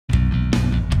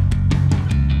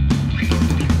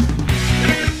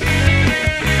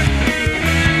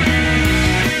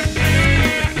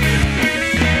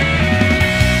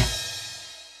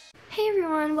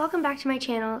back to my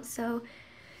channel. So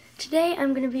today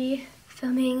I'm going to be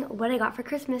filming what I got for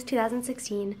Christmas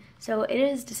 2016. So it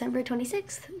is December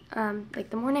 26th, like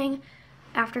the morning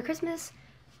after Christmas.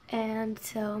 And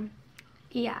so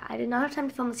yeah, I did not have time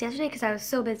to film this yesterday because I was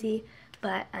so busy,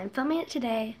 but I'm filming it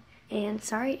today. And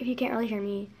sorry if you can't really hear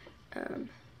me.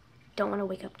 Don't want to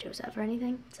wake up Joseph or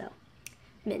anything. So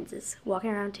Minz is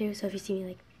walking around too, so if you see me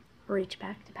like reach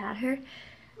back to pat her,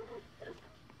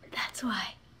 that's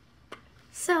why.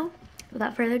 So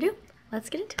without further ado, let's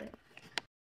get into it.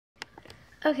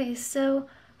 Okay, so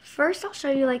first I'll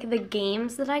show you like the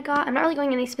games that I got. I'm not really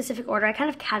going in any specific order. I kind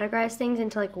of categorized things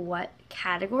into like what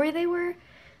category they were.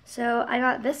 So I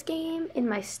got this game in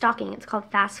my stocking. It's called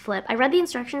Fast Flip. I read the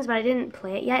instructions, but I didn't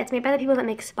play it yet. It's made by the people that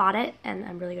make Spot It, and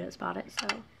I'm really good at Spot It, so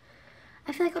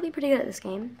I feel like I'll be pretty good at this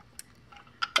game.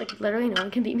 Like, literally no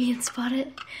one can beat me in Spot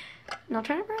It. Not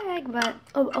trying to brag, but...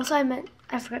 Oh, also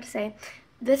I forgot to say,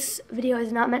 this video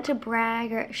is not meant to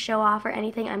brag or show off or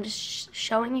anything. I'm just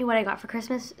showing you what I got for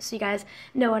Christmas so you guys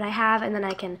know what I have, and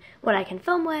then what I can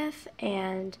film with,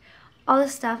 and all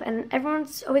this stuff, and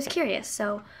everyone's always curious,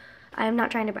 so I'm not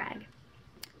trying to brag.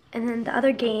 And then the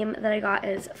other game that I got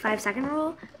is 5-Second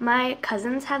Rule. My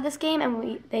cousins have this game,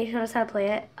 and they showed us how to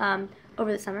play it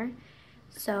over the summer.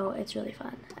 So it's really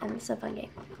fun, and it's a fun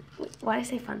game. Why did I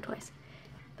say fun twice?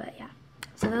 But yeah,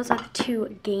 so those are the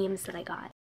two games that I got.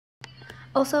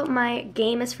 Also, my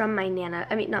game is from my Nana.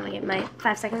 I mean, not my game, my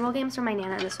 5-Second Rule game is from my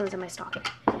Nana, and this one's in my stocking.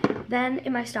 Then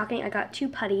in my stocking, I got two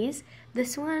putties.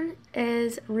 This one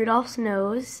is Rudolph's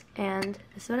nose, and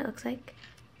this is what it looks like.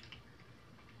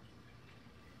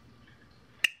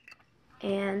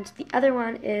 And the other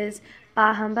one is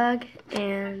Bah Humbug,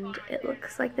 and it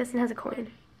looks like this and has a coin.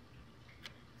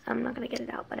 I'm not going to get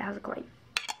it out, but it has a coin.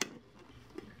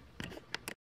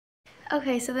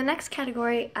 Okay, so the next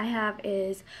category I have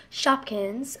is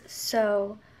Shopkins.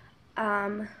 So,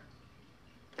 I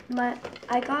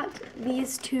got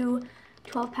these two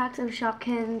 12 packs of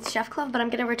Shopkins Chef Club, but I'm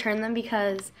going to return them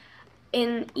because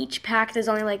in each pack there's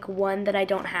only like one that I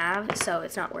don't have, so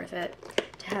it's not worth it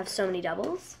to have so many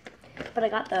doubles. But I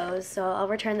got those, so I'll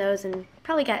return those and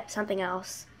probably get something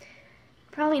else.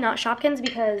 Probably not Shopkins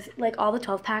because like all the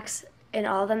 12 packs in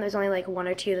all of them, there's only like one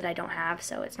or two that I don't have,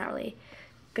 so it's not really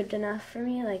good enough for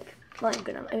me. Like, well, not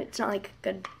good enough. It's not like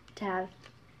good to have.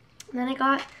 And then I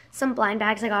got some blind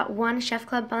bags. I got one Chef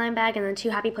Club blind bag and then two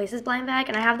Happy Places blind bag,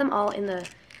 and I have them all in the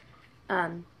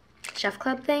Chef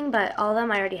Club thing, but all of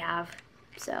them I already have,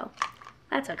 so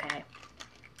that's okay.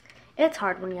 It's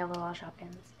hard when you have a lot of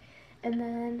Shopkins. And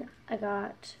then I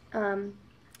got, oh,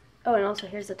 and also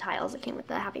here's the tiles that came with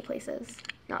the Happy Places.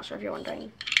 Not sure if you're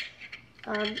wondering.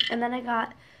 And then I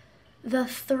got the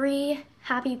 3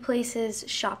 Happy Places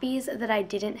Shoppies that I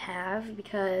didn't have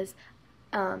because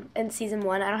in Season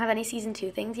 1, I don't have any Season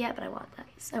 2 things yet, but I want that.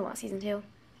 I want Season 2.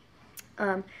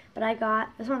 But I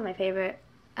got, this one's my favorite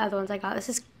of the ones I got. This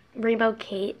is Rainbow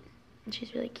Kate, and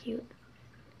she's really cute.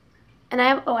 And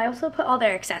I also put all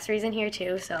their accessories in here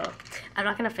too, so I'm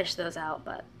not going to fish those out,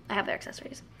 but I have their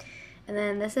accessories. And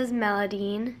then this is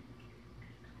Melodine.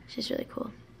 She's really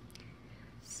cool.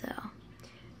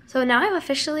 So now I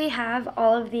officially have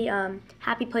all of the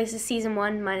Happy Places Season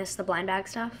 1 minus the blind bag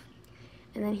stuff.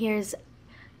 And then here's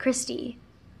Christy.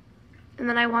 And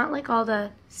then I want like all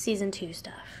the Season 2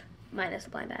 stuff minus the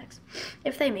blind bags.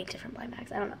 If they make different blind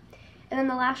bags, I don't know. And then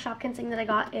the last Shopkins thing that I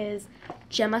got is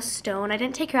Gemma Stone. I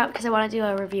didn't take her out because I want to do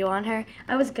a review on her.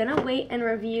 I was going to wait and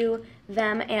review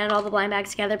them and all the blind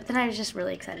bags together, but then I was just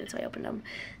really excited, so I opened them.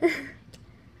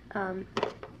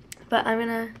 But I'm going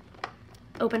to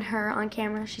open her on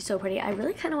camera. She's so pretty. I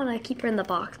really kind of want to keep her in the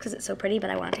box because it's so pretty, but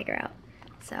I want to take her out.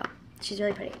 So, she's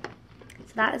really pretty.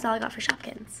 So that is all I got for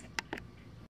Shopkins.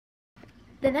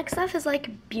 The next stuff is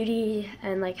like beauty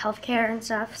and like healthcare and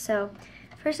stuff. So,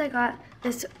 first I got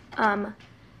this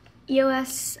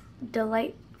EOS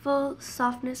Delightful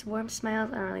Softness Warm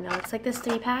Smiles. I don't really know. It's like this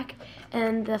 3-pack,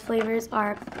 and the flavors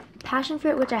are passion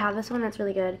fruit, which I have this one. That's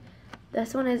really good.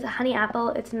 This one is honey apple.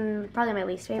 It's probably my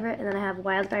least favorite, and then I have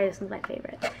wildberry. This one's my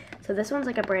favorite. So this one's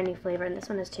like a brand new flavor, and this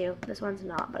one is too. This one's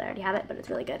not, but I already have it, but it's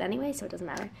really good anyway, so it doesn't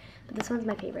matter. But this one's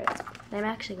my favorite. And I'm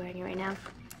actually wearing it right now.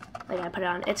 Like, I put it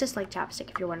on. It's just like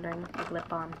chapstick if you're wondering, like lip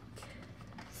balm.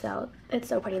 So it's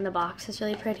so pretty in the box. It's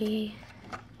really pretty.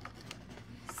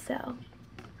 So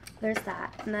there's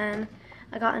that. And then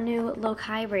I got a new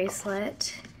Lokai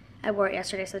bracelet. I wore it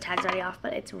yesterday, so the tag's already off,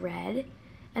 but it's red.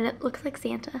 And it looks like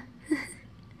Santa.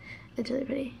 It's really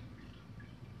pretty.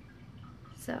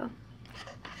 So,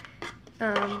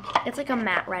 it's like a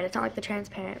matte red. It's not like the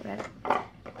transparent red.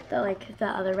 The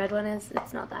other red one is.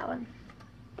 It's not that one.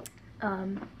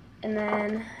 And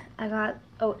then I got,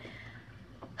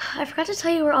 I forgot to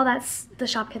tell you where all the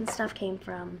Shopkins stuff came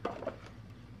from.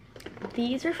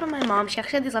 These are from my mom. She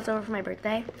actually had these left over for my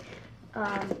birthday.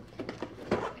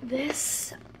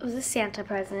 This was a Santa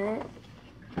present.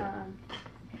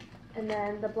 And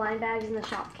then the blind bags and the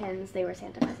Shopkins, they were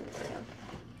Santa presents too.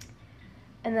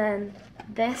 And then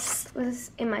this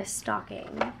was in my stocking.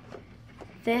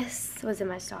 This was in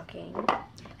my stocking.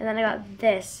 And then I got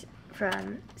this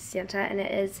from Santa, and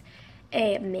it is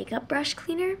a makeup brush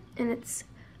cleaner, and it's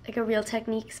like a Real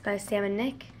Techniques by Sam and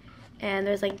Nick. And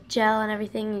there's like gel and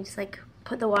everything. You just like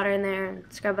put the water in there and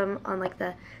scrub them on like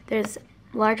there's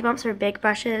large bumps for big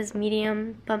brushes,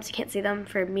 medium bumps, you can't see them,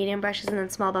 for medium brushes, and then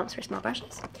small bumps for small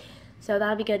brushes. So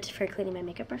that'll be good for cleaning my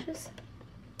makeup brushes.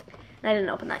 And I didn't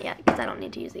open that yet because I don't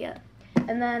need to use it yet.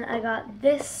 And then I got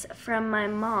this from my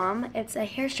mom. It's a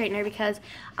hair straightener because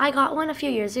I got one a few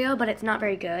years ago, but it's not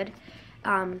very good.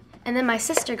 And then my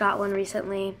sister got one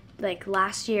recently, like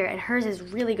last year, and hers is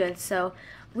really good. So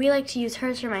we like to use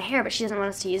hers for my hair, but she doesn't want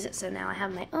us to use it, so now I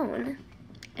have my own,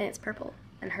 and it's purple,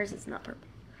 and hers is not purple.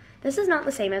 This is not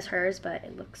the same as hers, but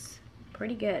it looks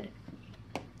pretty good.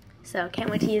 So can't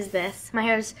wait to use this. My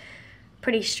hair's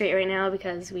pretty straight right now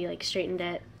because we like straightened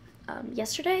it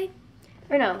yesterday,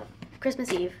 or no,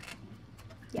 Christmas Eve.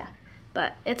 Yeah,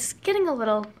 but it's getting a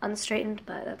little unstraightened,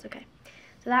 but that's okay.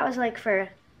 So that was like for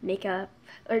makeup,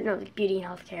 or no, like beauty and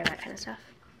healthcare, that kind of stuff.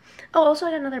 Oh, also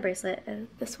I got another bracelet,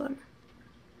 this one.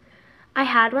 I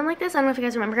had one like this. I don't know if you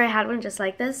guys remember. I had one just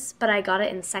like this, but I got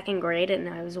it in 2nd grade, and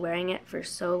I was wearing it for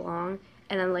so long.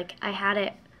 And then, like, I had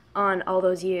it on all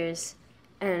those years,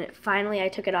 and finally I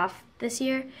took it off this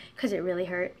year because it really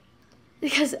hurt.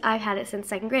 Because I've had it since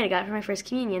 2nd grade. I got it for my first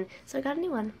communion, so I got a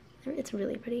new one. It's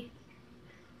really pretty.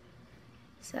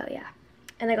 So, yeah.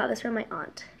 And I got this from my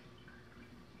aunt.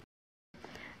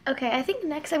 Okay, I think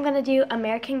next I'm going to do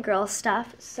American Girl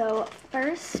stuff. So,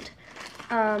 first,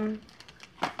 my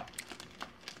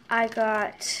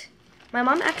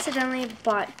mom accidentally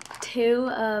bought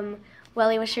 2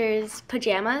 Welly Wishers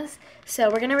pajamas, so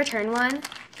we're gonna return one,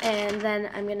 and then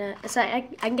I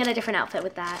can get a different outfit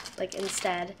with that, like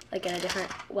instead, like get a different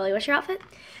Welly Wisher outfit,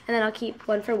 and then I'll keep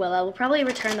one for Willow. We'll probably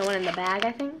return the one in the bag,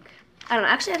 I think. I don't know,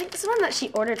 actually I think this is one that she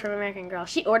ordered from American Girl.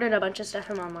 She ordered a bunch of stuff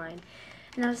from online,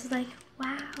 and I was just like,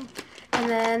 wow. And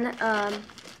then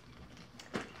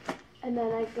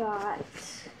I got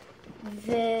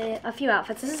a few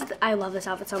outfits. I love this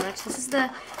outfit so much. This is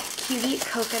the Cutie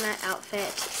Coconut outfit.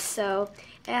 So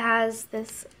it has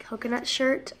this coconut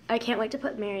shirt. I can't wait to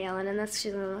put Mary Ellen in this.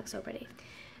 She's gonna look so pretty.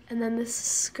 And then this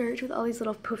skirt with all these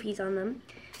little poofies on them.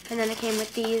 And then it came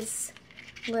with these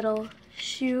little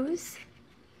shoes,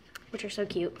 which are so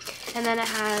cute. And then it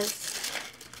has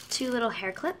 2 little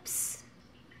hair clips.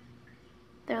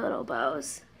 They're little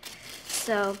bows.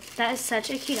 So that is such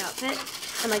a cute outfit.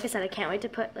 And like I said, I can't wait to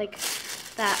put like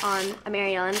that on a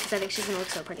Mary Ellen because I think she's gonna look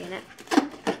so pretty in it.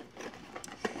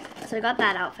 So I got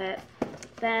that outfit.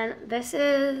 Then this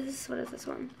is, what is this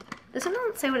one? This one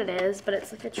doesn't say what it is, but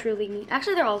it's like a Truly Me.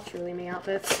 Actually, they're all Truly Me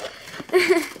outfits.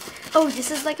 Oh,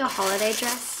 this is like a holiday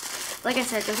dress. Like I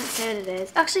said, it doesn't say what it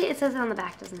is. Actually, it says it on the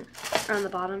back, doesn't it? Or on the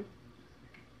bottom.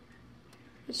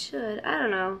 It should. I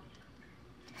don't know.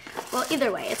 Well, either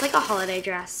way, it's like a holiday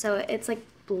dress. So it's like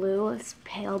blue, it's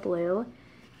pale blue.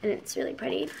 And it's really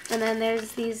pretty. And then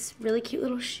there's these really cute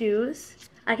little shoes.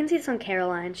 I can see this on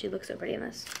Caroline. She looks so pretty in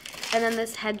this. And then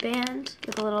this headband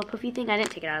with a little poofy thing. I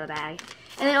didn't take it out of the bag.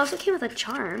 And it also came with a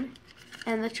charm.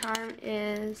 And the charm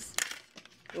is,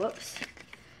 whoops,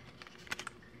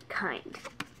 kind.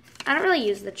 I don't really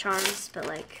use the charms, but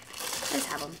like, I just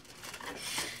have them.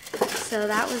 So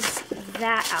that was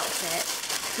that outfit.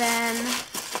 Then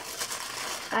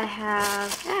I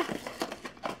have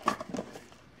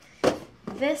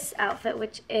this outfit,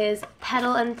 which is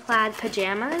petal and plaid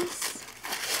pajamas.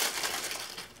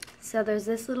 So there's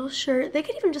this little shirt. They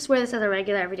could even just wear this as a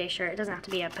regular everyday shirt. It doesn't have to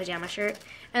be a pajama shirt.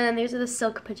 And then these are the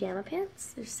silk pajama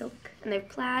pants. They're silk and they're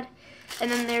plaid.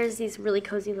 And then there's these really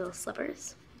cozy little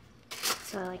slippers.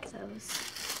 So I like those.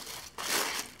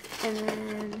 And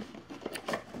then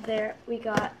there we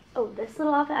got, oh, this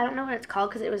little outfit. I don't know what it's called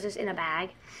because it was just in a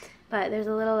bag. But there's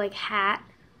a little like hat.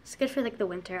 It's good for like the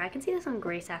winter. I can see this on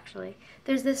Grace actually.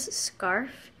 There's this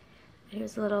scarf.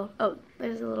 Here's a little, oh,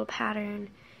 there's a little pattern.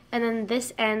 And then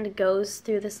this end goes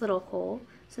through this little hole.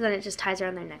 So then it just ties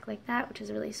around their neck like that, which is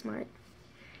really smart.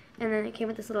 And then it came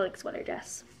with this little like sweater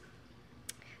dress.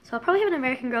 So I'll probably have an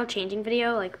American Girl changing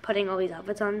video, like putting all these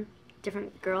outfits on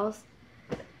different girls.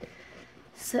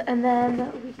 So, and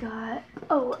then we got,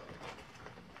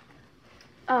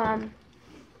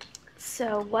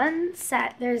 so one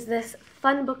set, there's this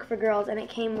fun book for girls, and it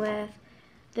came with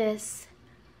this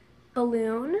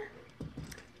balloon,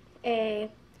 a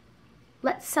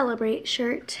Let's Celebrate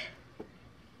shirt,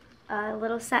 a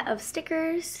little set of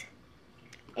stickers,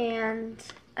 and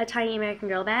a tiny American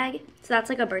Girl bag. So that's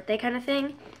like a birthday kind of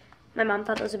thing. My mom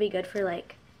thought those would be good for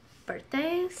like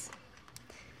birthdays.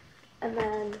 And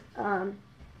then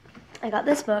I got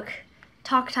this book,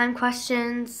 Talk Time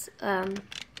Questions.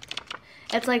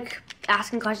 It's like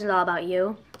asking questions all about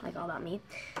you, like all about me,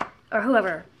 or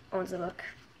whoever owns the book.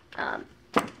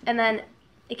 And then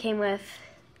it came with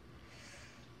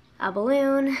a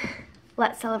balloon,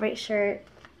 Let's Celebrate shirt,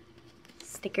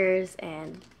 stickers,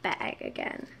 and bag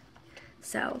again.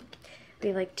 So we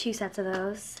have like 2 sets of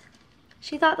those.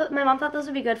 She thought that my mom thought those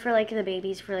would be good for like the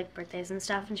babies for like birthdays and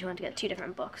stuff, and she wanted to get 2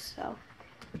 different books. So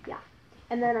yeah.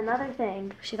 And then another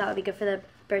thing she thought would be good for the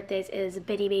birthdays is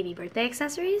Bitty Baby birthday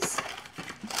accessories.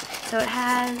 So it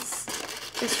has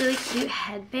this really cute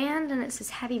headband, and it says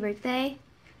Happy Birthday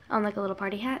on like a little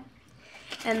party hat.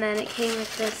 And then it came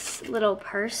with this little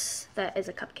purse that is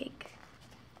a cupcake.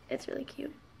 It's really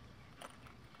cute.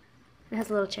 It has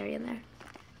a little cherry in there.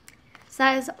 So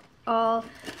that is all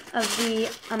of the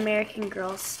American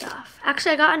Girl stuff.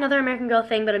 Actually, I got another American Girl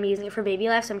thing, but I'm using it for Baby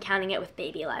Life, so I'm counting it with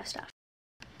Baby Life stuff.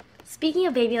 Speaking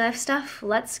of Baby Life stuff,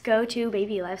 let's go to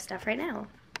Baby Life stuff right now.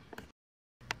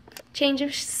 Change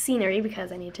of scenery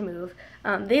because I need to move.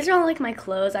 These are all like my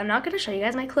clothes. I'm not going to show you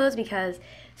guys my clothes because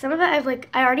some of it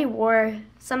I already wore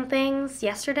some things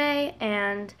yesterday,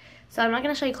 and so I'm not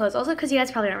going to show you clothes. Also because you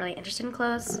guys probably aren't really interested in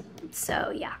clothes.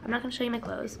 So yeah, I'm not going to show you my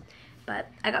clothes, but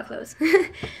I got clothes.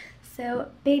 So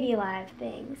Baby Life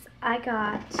things. I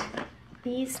got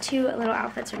these 2 little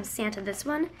outfits from Santa. This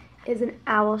one is an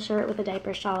owl shirt with a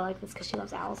diaper shawl like this because she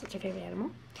loves owls. It's her favorite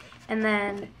animal. And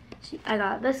then I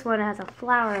got this one. It has a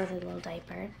flower with a little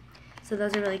diaper. So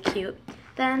those are really cute.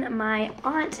 Then my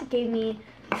aunt gave me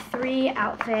 3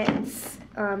 outfits.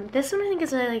 This one I think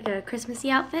is really like a Christmassy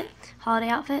outfit, holiday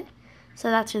outfit. So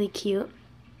that's really cute.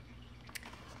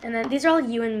 And then these are all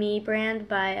You and Me brand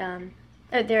by,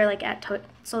 they're like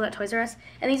sold at Toys R Us.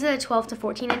 And these are the 12 to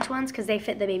 14 inch ones because they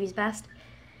fit the babies best.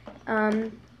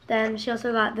 Then she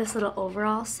also got this little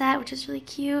overall set, which is really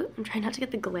cute. I'm trying not to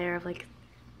get the glare of like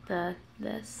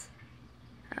this.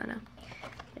 I don't know.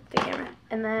 The camera.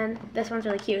 And then this one's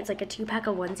really cute. It's like a 2-pack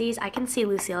of onesies. I can see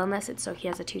Lucille in this. It's so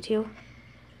cute as a tutu.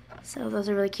 So those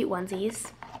are really cute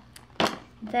onesies.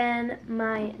 Then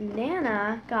my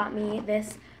Nana got me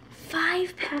this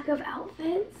 5-pack of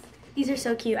outfits. These are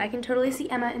so cute. I can totally see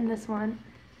Emma in this one.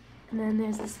 And then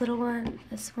there's this little one,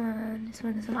 this one, this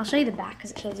one, this one. I'll show you the back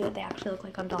because it shows you what they actually look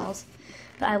like on dolls.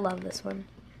 But I love this one.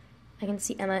 I can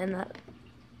see Emma in that.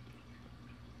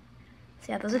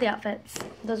 So yeah, those are the outfits.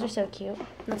 Those are so cute.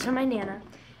 That's from my Nana.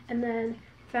 And then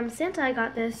from Santa, I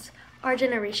got this Our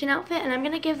Generation outfit. And I'm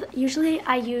going to give, usually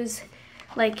I use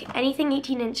like anything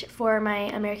 18 inch for my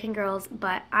American Girls,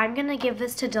 but I'm going to give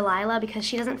this to Delilah because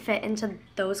she doesn't fit into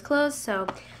those clothes. So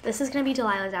this is going to be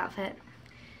Delilah's outfit.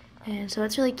 And so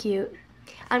it's really cute.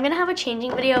 I'm going to have a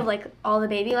changing video of like all the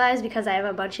Baby Lives because I have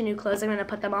a bunch of new clothes I'm going to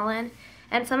put them all in.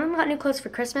 And some of them got new clothes for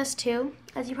Christmas too,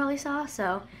 as you probably saw.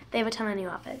 So they have a ton of new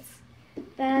outfits.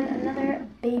 Then another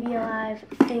Baby Alive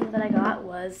thing that I got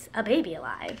was a Baby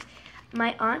Alive.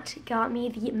 My aunt got me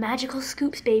the Magical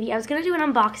Scoops baby. I was going to do an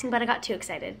unboxing, but I got too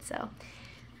excited. So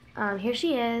here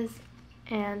she is,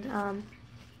 and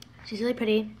she's really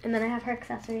pretty. And then I have her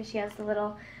accessories. She has the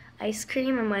little ice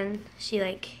cream, and when she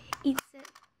like eats it,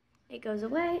 it goes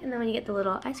away. And then when you get the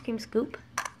little ice cream scoop,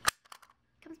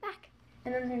 it comes back.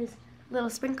 And then there's little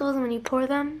sprinkles, and when you pour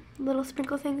them, little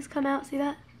sprinkle things come out. See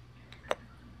that?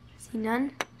 See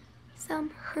none?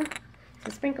 Some.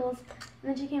 So sprinkles.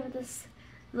 And then she came with this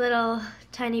little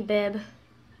tiny bib. It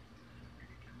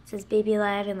says Baby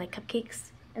Alive and like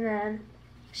cupcakes. And then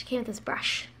she came with this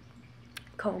brush.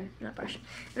 Comb, not brush.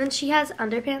 And then she has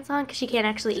underpants on because she can't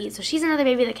actually eat. So she's another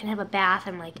baby that can have a bath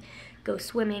and like go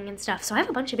swimming and stuff. So I have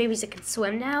a bunch of babies that can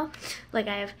swim now. Like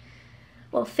I have,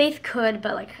 well, Faith could,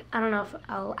 but like I don't know if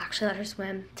I'll actually let her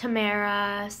swim.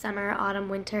 Tamara, Summer, Autumn,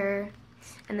 Winter,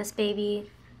 and this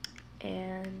baby.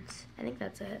 And I think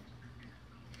that's it.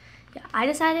 Yeah, I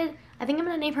decided, I think I'm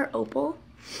going to name her Opal.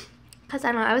 Because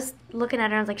I don't know, I was looking at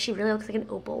her and I was like, she really looks like an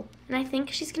opal. And I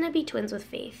think she's going to be twins with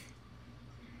Faith.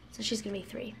 So she's going to be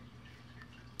 3.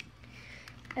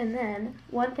 And then,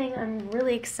 one thing I'm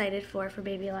really excited for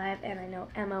Baby Alive, and I know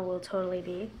Emma will totally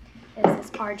be, is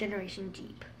this Our Generation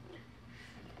Jeep.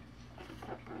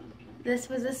 This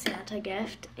was a Santa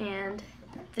gift, and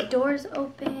the doors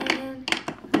open,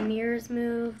 the mirrors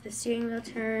move, the steering wheel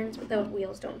turns, but the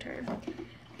wheels don't turn.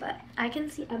 But I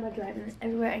can see Emma driving this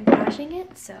everywhere and crashing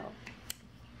it, so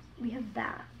we have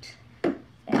that.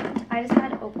 And I just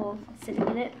had Opal sitting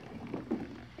in it.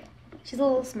 She's a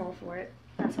little small for it.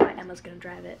 That's why Emma's gonna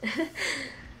drive it.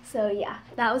 So yeah,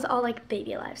 that was all like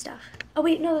Baby Alive stuff. Oh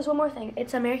wait, no, there's one more thing.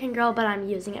 It's American Girl, but I'm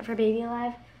using it for Baby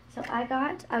Alive. So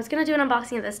I was gonna do an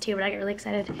unboxing of this too, but I got really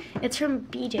excited. It's from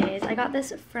BJ's. I got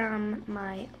this from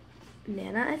my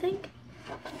Nana, I think.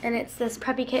 And it's this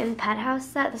Preppy Kitten Pet House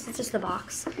set. This is just the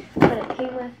box. But it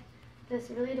came with this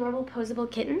really adorable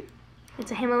posable kitten.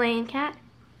 It's a Himalayan cat.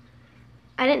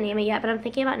 I didn't name it yet, but I'm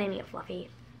thinking about naming it Fluffy.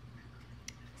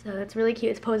 So it's really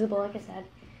cute. It's posable, like I said.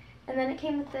 And then it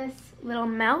came with this little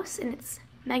mouse, and it's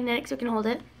magnetic so you can hold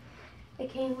it.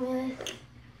 It came with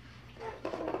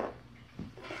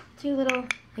 2 little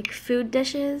like food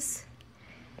dishes.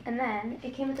 And then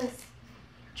it came with this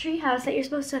tree house that you're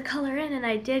supposed to color in, and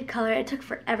I did color it. It took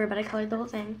forever, but I colored the whole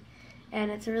thing. And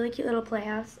it's a really cute little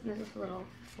playhouse, and this is a little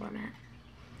format.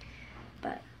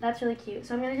 But that's really cute.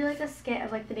 So I'm gonna do like a skit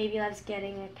of like the Baby Lives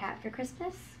getting a cat for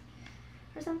Christmas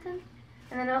or something.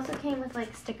 And then it also came with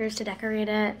like stickers to decorate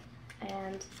it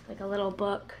and like a little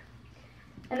book.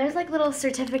 And there's like little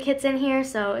certificates in here,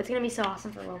 so it's gonna be so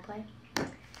awesome for roleplay.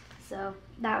 So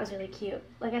that was really cute.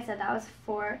 Like I said, that was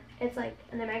it's like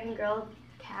an American Girl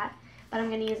cat, but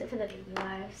I'm gonna use it for the Baby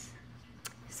Lives.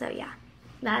 So yeah,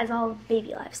 that is all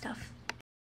Baby Live stuff.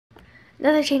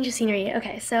 Another change of scenery.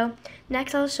 Okay, so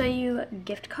next I'll show you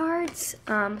gift cards.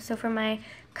 So for my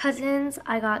cousins,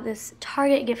 I got this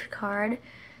Target gift card.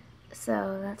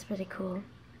 So that's pretty cool.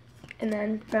 And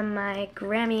then from my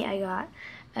Grammy, I got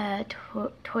a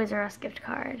Toys R Us gift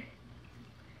card.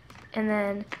 And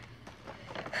then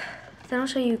I'll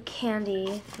show you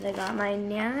candy that I got. My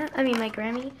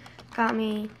Grammy got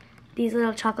me these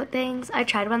little chocolate things. I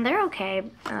tried one. They're okay.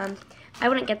 I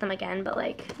wouldn't get them again, but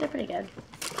like they're pretty good.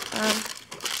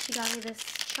 She got me this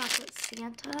chocolate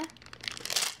Santa,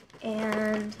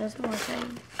 and there's more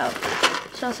things. Oh,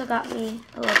 she also got me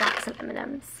a little box of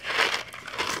M&Ms.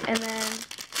 And then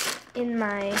in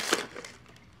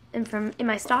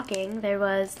my stocking there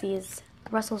was these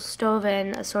Russell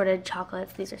Stover assorted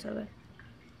chocolates. These are so good.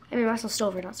 I mean Russell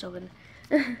Stover, not Stoven.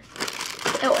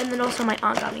 Oh, and then also my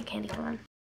aunt got me candy. Hold on.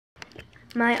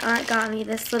 My aunt got me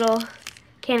this little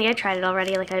candy. I tried it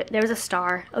already. There was a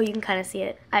star. Oh, you can kind of see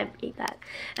it. I ate that.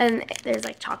 And there's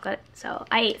like chocolate, so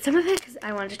I ate some of it because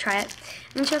I wanted to try it.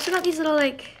 And she also got these little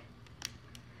like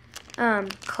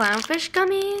clownfish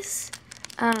gummies.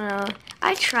 I don't know.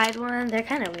 I tried one. They're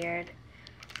kind of weird.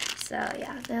 So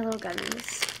yeah, they're little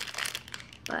gummies.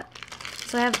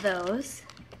 So I have those.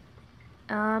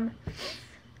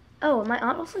 Oh, my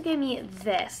aunt also gave me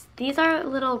this. These are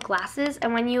little glasses,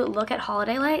 and when you look at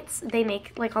holiday lights, they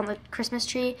make, like on the Christmas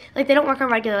tree, like they don't work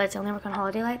on regular lights, they only work on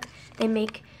holiday lights. They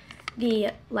make the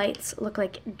lights look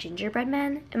like gingerbread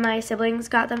men, and my siblings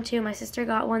got them too. My sister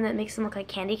got one that makes them look like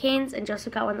candy canes, and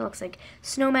Joseph got one that looks like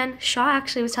snowmen. Shaw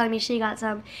actually was telling me she got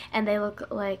some, and they look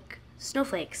like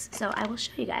snowflakes, so I will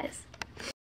show you guys.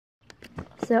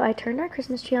 So I turned our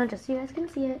Christmas tree on just so you guys can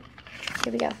see it.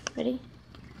 Here we go. Ready?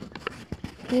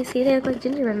 Can you see? They look like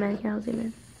gingerbread men. Here, I'll zoom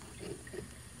in.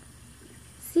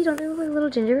 See, don't they look like little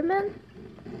gingerbread men?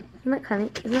 Isn't that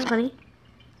funny? Isn't that funny?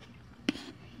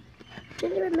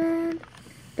 Gingerbread man.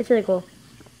 It's really cool.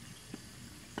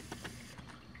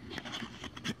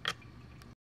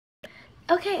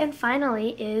 Okay, and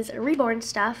finally is Reborn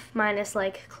stuff, minus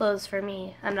like clothes for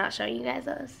me. I'm not showing you guys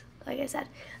those, like I said.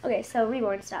 Okay, so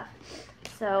Reborn stuff.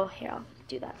 So here, I'll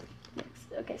do that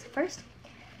next. Okay, so first,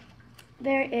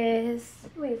 there is,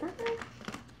 wait, is that mine?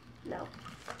 No,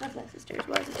 that's my sister's.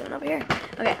 What is it doing over here?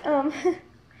 Okay,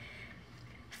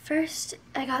 first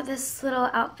I got this little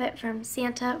outfit from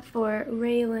Santa for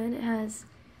Raylan. It has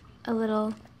a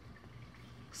little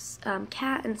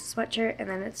cat and sweatshirt, and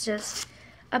then it's just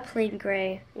a plain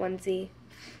gray onesie.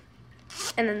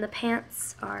 And then the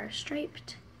pants are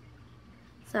striped.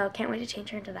 So can't wait to change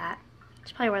her into that.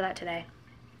 Should probably wear that today.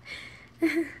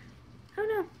 Oh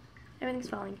no, everything's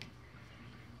falling.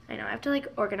 I know, I have to like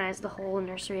organize the whole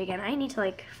nursery again. I need to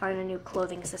like find a new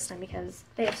clothing system because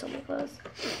they have so many clothes.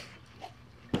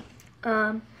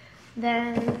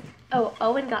 Then, oh,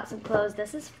 Owen got some clothes.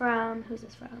 This is from, who's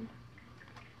this from?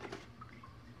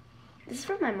 This is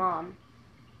from my mom,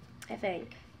 I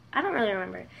think. I don't really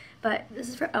remember, but this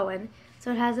is for Owen.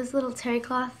 So it has this little terry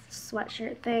cloth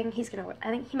sweatshirt thing. He's gonna wear, I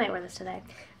think he might wear this today.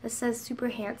 This says super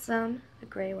handsome, a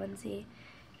gray onesie.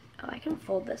 Oh, I can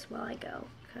fold this while I go,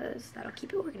 because that'll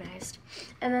keep it organized.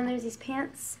 And then there's these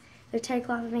pants. They're terry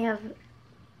cloth and they have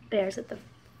bears at the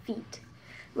feet.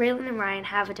 Raylan and Ryan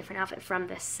have a different outfit from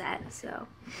this set, so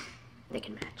they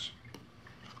can match.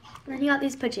 And then you got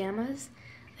these pajamas.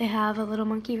 They have a little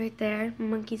monkey right there,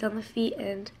 monkeys on the feet,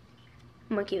 and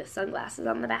monkey with sunglasses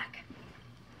on the back.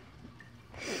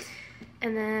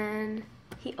 And then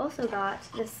he also got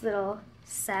this little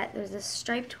set. There's this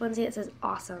striped onesie that says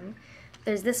awesome.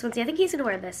 There's this onesie. I think he's going to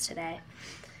wear this today.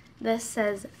 This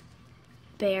says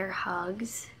bear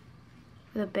hugs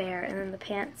with a bear, and then the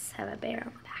pants have a bear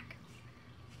on the back.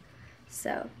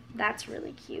 So that's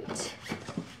really cute.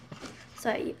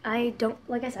 So I don't,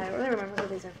 like I said, I don't really remember who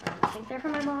these are from. I think they're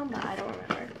from my mom, but I don't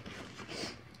remember.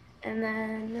 And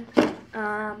then,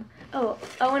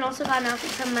 Owen also got an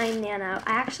outfit from my Nana.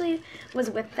 I actually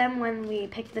was with them when we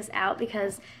picked this out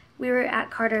because we were at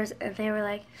Carter's and they were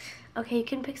like, okay, you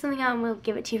can pick something out and we'll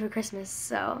give it to you for Christmas.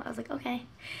 So I was like, okay.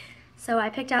 So I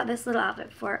picked out this little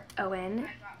outfit for Owen.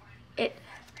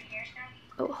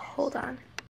 Hold on.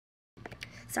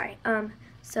 Sorry.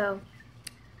 So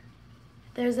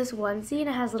there's this onesie and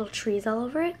it has little trees all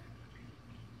over it.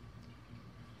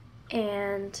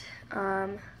 And,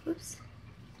 oops.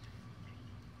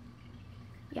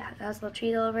 Yeah, it has little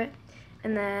trees all over it.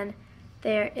 And then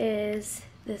there is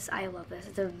this, I love this,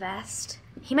 it's a vest.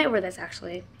 He might wear this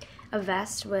actually. A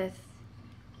vest with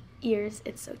ears,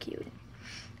 it's so cute.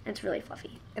 And it's really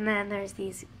fluffy. And then there's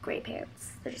these gray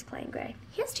pants. They're just plain gray.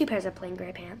 He has 2 pairs of plain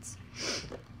gray pants.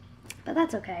 But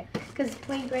that's okay, because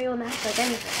plain gray will match like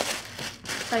anything.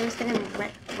 So I'm just getting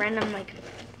random like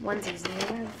onesies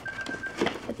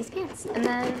with these pants. And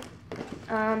then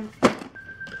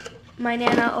my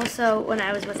Nana also, when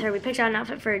I was with her, we picked out an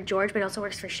outfit for George, but it also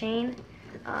works for Shane.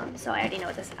 So I already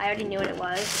knew what it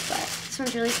was, but this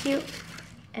one's really cute.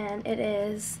 And it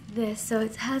is this, so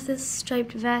it has this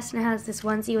striped vest and it has this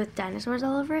onesie with dinosaurs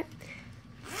all over it.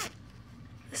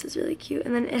 This is really cute.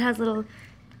 And then it has little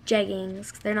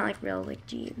jeggings. They're not like real like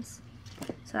jeans.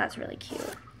 So that's really cute.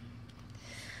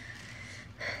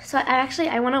 So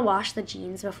I want to wash the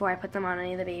jeans before I put them on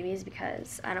any of the babies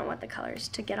because I don't want the colors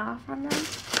to get off on them.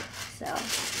 So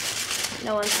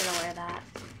no one's going to wear that.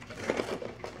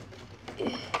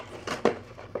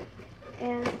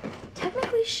 And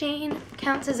technically Shane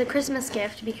counts as a Christmas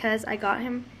gift because I got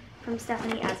him from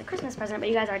Stephanie as a Christmas present, but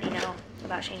you guys already know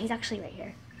about Shane. He's actually right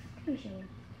here. Hey Shane.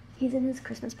 He's in his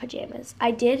Christmas pajamas.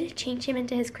 I did change him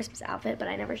into his Christmas outfit, but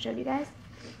I never showed you guys.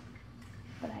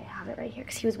 But I have it right here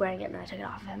because he was wearing it and then I took it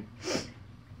off of him.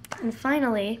 And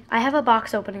finally, I have a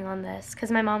box opening on this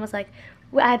because my mom was like,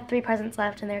 I had 3 presents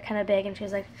left and they were kind of big, and she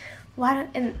was like, why don't,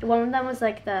 and one of them was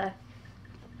like the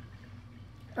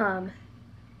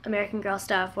American Girl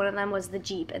stuff, one of them was the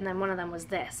Jeep, and then one of them was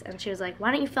this. And she was like,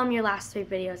 why don't you film your last 3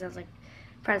 videos? And I was like,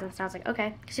 presents. And I was like,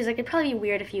 okay. She's like, it'd probably be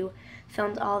weird if you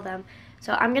filmed all of them.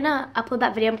 So I'm gonna upload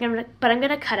that video, but I'm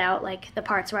gonna cut out like the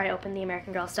parts where I open the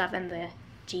American Girl stuff and the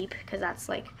Jeep, because that's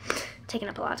like taking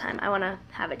up a lot of time. I want to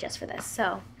have it just for this.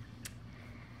 So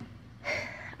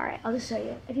alright, I'll just show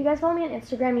you. If you guys follow me on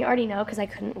Instagram, you already know because I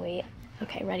couldn't wait.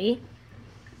 Okay, ready,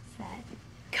 set,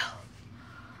 go.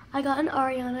 I got an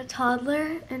Ariana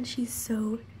toddler and she's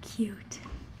so cute.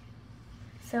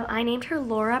 So I named her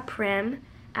Laura Prim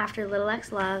after Little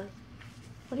X Love.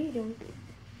 What are you doing?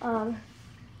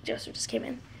 Joseph just came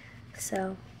in.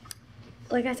 So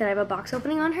like I said, I have a box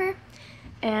opening on her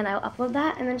and I'll upload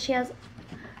that. And then she has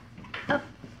oh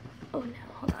no,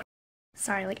 hold on.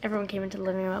 Sorry, like everyone came into the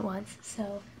living room at once.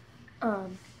 So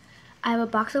I have a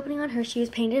box opening on her. She was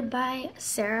painted by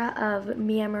Sarah of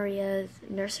Mia Maria's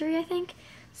Nursery, I think.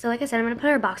 So like I said, I'm going to put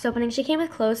her box opening. She came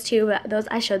with clothes too, but those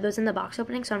I showed those in the box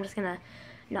opening, so I'm just going to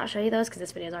not show you those because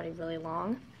this video is already really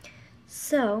long.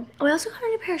 So, I also got a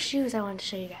new pair of shoes I wanted to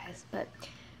show you guys, but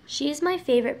she's my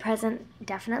favorite present,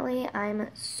 definitely. I'm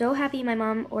so happy my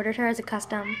mom ordered her as a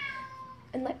custom.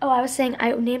 And like, I was saying,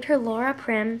 I named her Laura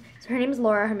Prim. So her name is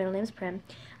Laura, her middle name is Prim.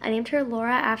 I named her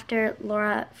Laura after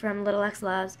Laura from Little X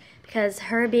Loves because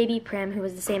her baby Prim, who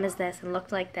was the same as this and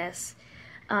looked like this,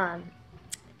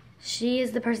 she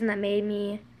is the person that made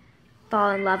me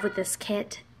fall in love with this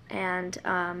kit, and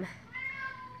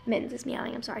Mittens is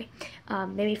meowing, I'm sorry,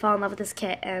 made me fall in love with this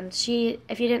kit. And she,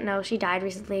 if you didn't know, she died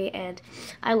recently, and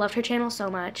I loved her channel so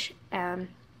much. I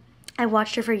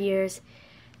watched her for years,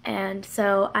 and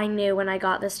so I knew when I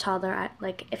got this toddler,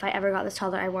 like if I ever got this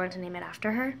toddler, I wanted to name it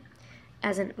after her,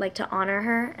 as in like to honor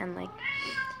her. And like,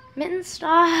 Mittens,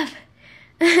 stop.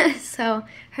 So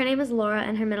her name is Laura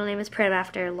and her middle name is Prim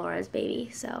after Laura's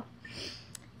baby. So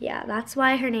yeah, that's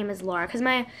why her name is Laura. Because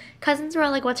my cousins were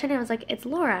all like, what's her name? I was like, it's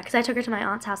Laura. Because I took her to my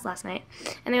aunt's house last night.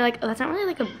 And they're like, oh, that's not really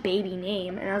like a baby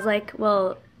name. And I was like,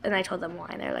 well, and I told them why.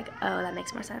 And they're like, oh, that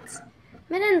makes more sense.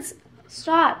 Mittens,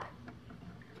 stop.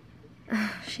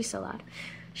 She's so loud.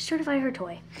 She's trying to find her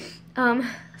toy.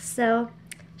 So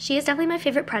she is definitely my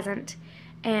favorite present.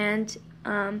 And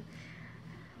I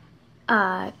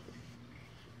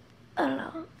don't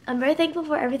know. I'm very thankful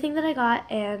for everything that I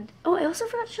got, and oh, I also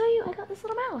forgot to show you, I got this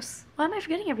little mouse. Why am I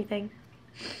forgetting everything?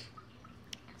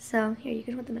 So, here, you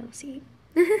can hold the mouse, see?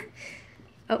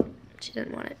 Oh, she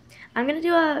didn't want it. I'm gonna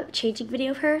do a changing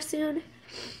video of her soon.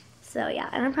 So yeah,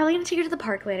 and I'm probably gonna take her to the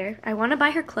park later. I wanna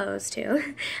buy her clothes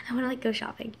too. I wanna like go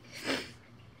shopping.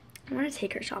 I wanna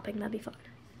take her shopping, that'd be fun.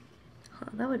 Huh,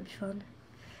 that would be fun.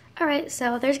 Alright,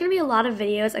 so there's gonna be a lot of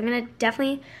videos. I'm gonna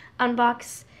definitely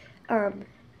unbox,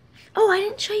 oh, I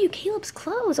didn't show you Caleb's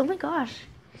clothes. Oh my gosh.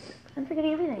 I'm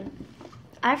forgetting everything.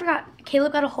 I forgot,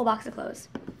 Caleb got a whole box of clothes.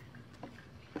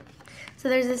 So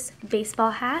there's this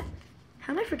baseball hat.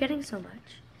 How am I forgetting so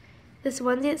much? This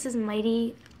onesie that says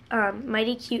Mighty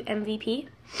Cute MVP.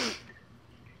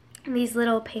 And these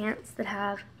little pants that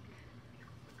have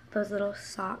those little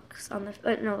socks on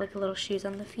the, no, like the little shoes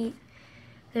on the feet.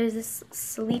 There's this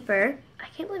sleeper. I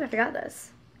can't believe I forgot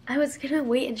this. I was gonna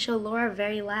wait and show Laura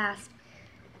very last.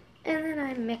 And then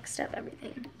I mixed up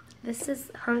everything. This is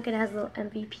Hunk and it has a little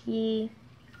MVP.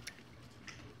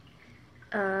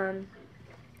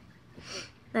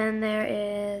 Then there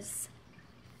is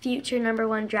future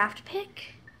 #1 draft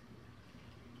pick.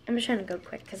 I'm just trying to go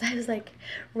quick because I was like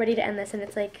ready to end this and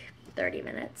it's like 30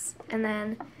 minutes. And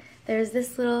then there's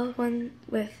this little one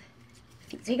with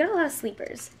feet. So he got a lot of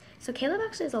sleepers. So Caleb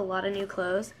actually has a lot of new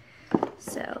clothes.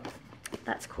 So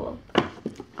that's cool.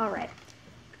 Alright.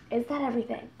 Is that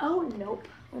everything? Oh, nope.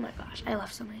 Oh my gosh, I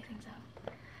left so many things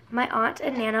out. My aunt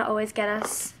and Nana always get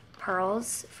us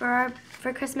pearls for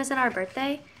Christmas and our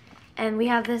birthday. And we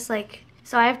have this like,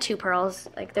 so I have 2 pearls.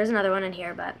 Like there's another one in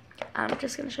here, but I'm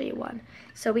just gonna show you one.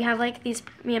 So we have like these,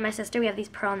 me and my sister, we have these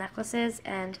pearl necklaces,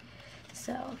 and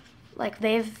so like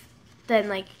they've been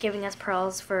like giving us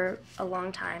pearls for a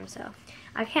long time. So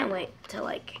I can't wait till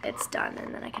like it's done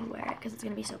and then I can wear it because it's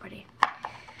gonna be so pretty.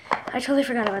 I totally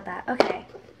forgot about that. Okay,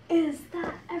 is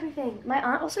that everything? My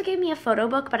aunt also gave me a photo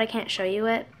book, but I can't show you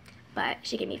it. But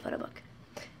she gave me a photo book.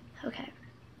 Okay,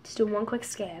 just do one quick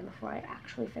scan before I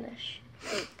actually finish.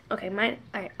 Okay, alright,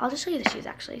 I'll just show you the shoes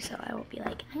actually, so I won't be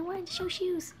like, I wanted to show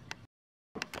shoes.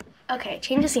 Okay,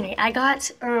 change of scenery. I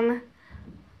got,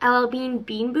 LL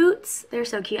Bean boots. They're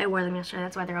so cute. I wore them yesterday,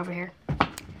 that's why they're over here.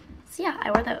 So yeah,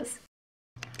 I wore those.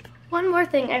 One more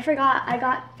thing, I forgot, I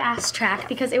got Fast Track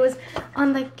because it was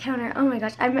on the counter. Oh my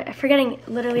gosh, I'm forgetting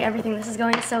literally everything. This is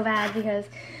going so bad because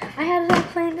I had it all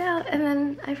planned out and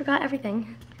then I forgot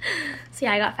everything. So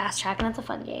yeah, I got Fast Track and that's a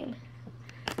fun game.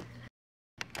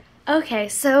 Okay,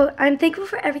 so I'm thankful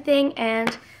for everything, and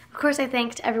of course I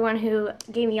thanked everyone who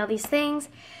gave me all these things.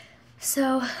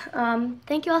 So,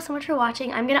 thank you all so much for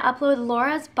watching. I'm gonna upload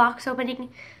Laura's box opening,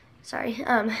 sorry,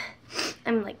 I'm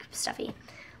like stuffy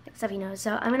nose.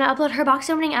 So I'm gonna upload her box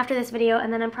opening after this video,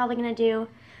 and then I'm probably gonna do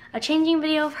a changing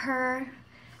video of her,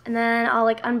 and then I'll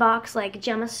like unbox like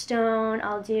Gemma Stone.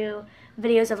 I'll do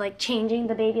videos of like changing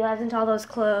the baby lives into all those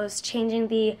clothes, changing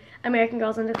the American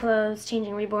Girls into clothes,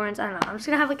 changing Reborns. I don't know. I'm just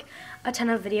gonna have like a ton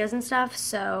of videos and stuff.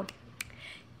 So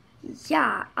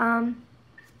yeah,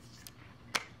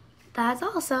 that's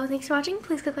all. So thanks for watching.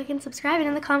 Please click like and subscribe, and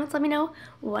in the comments let me know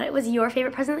what was your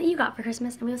favorite present that you got for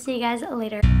Christmas, and we'll see you guys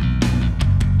later.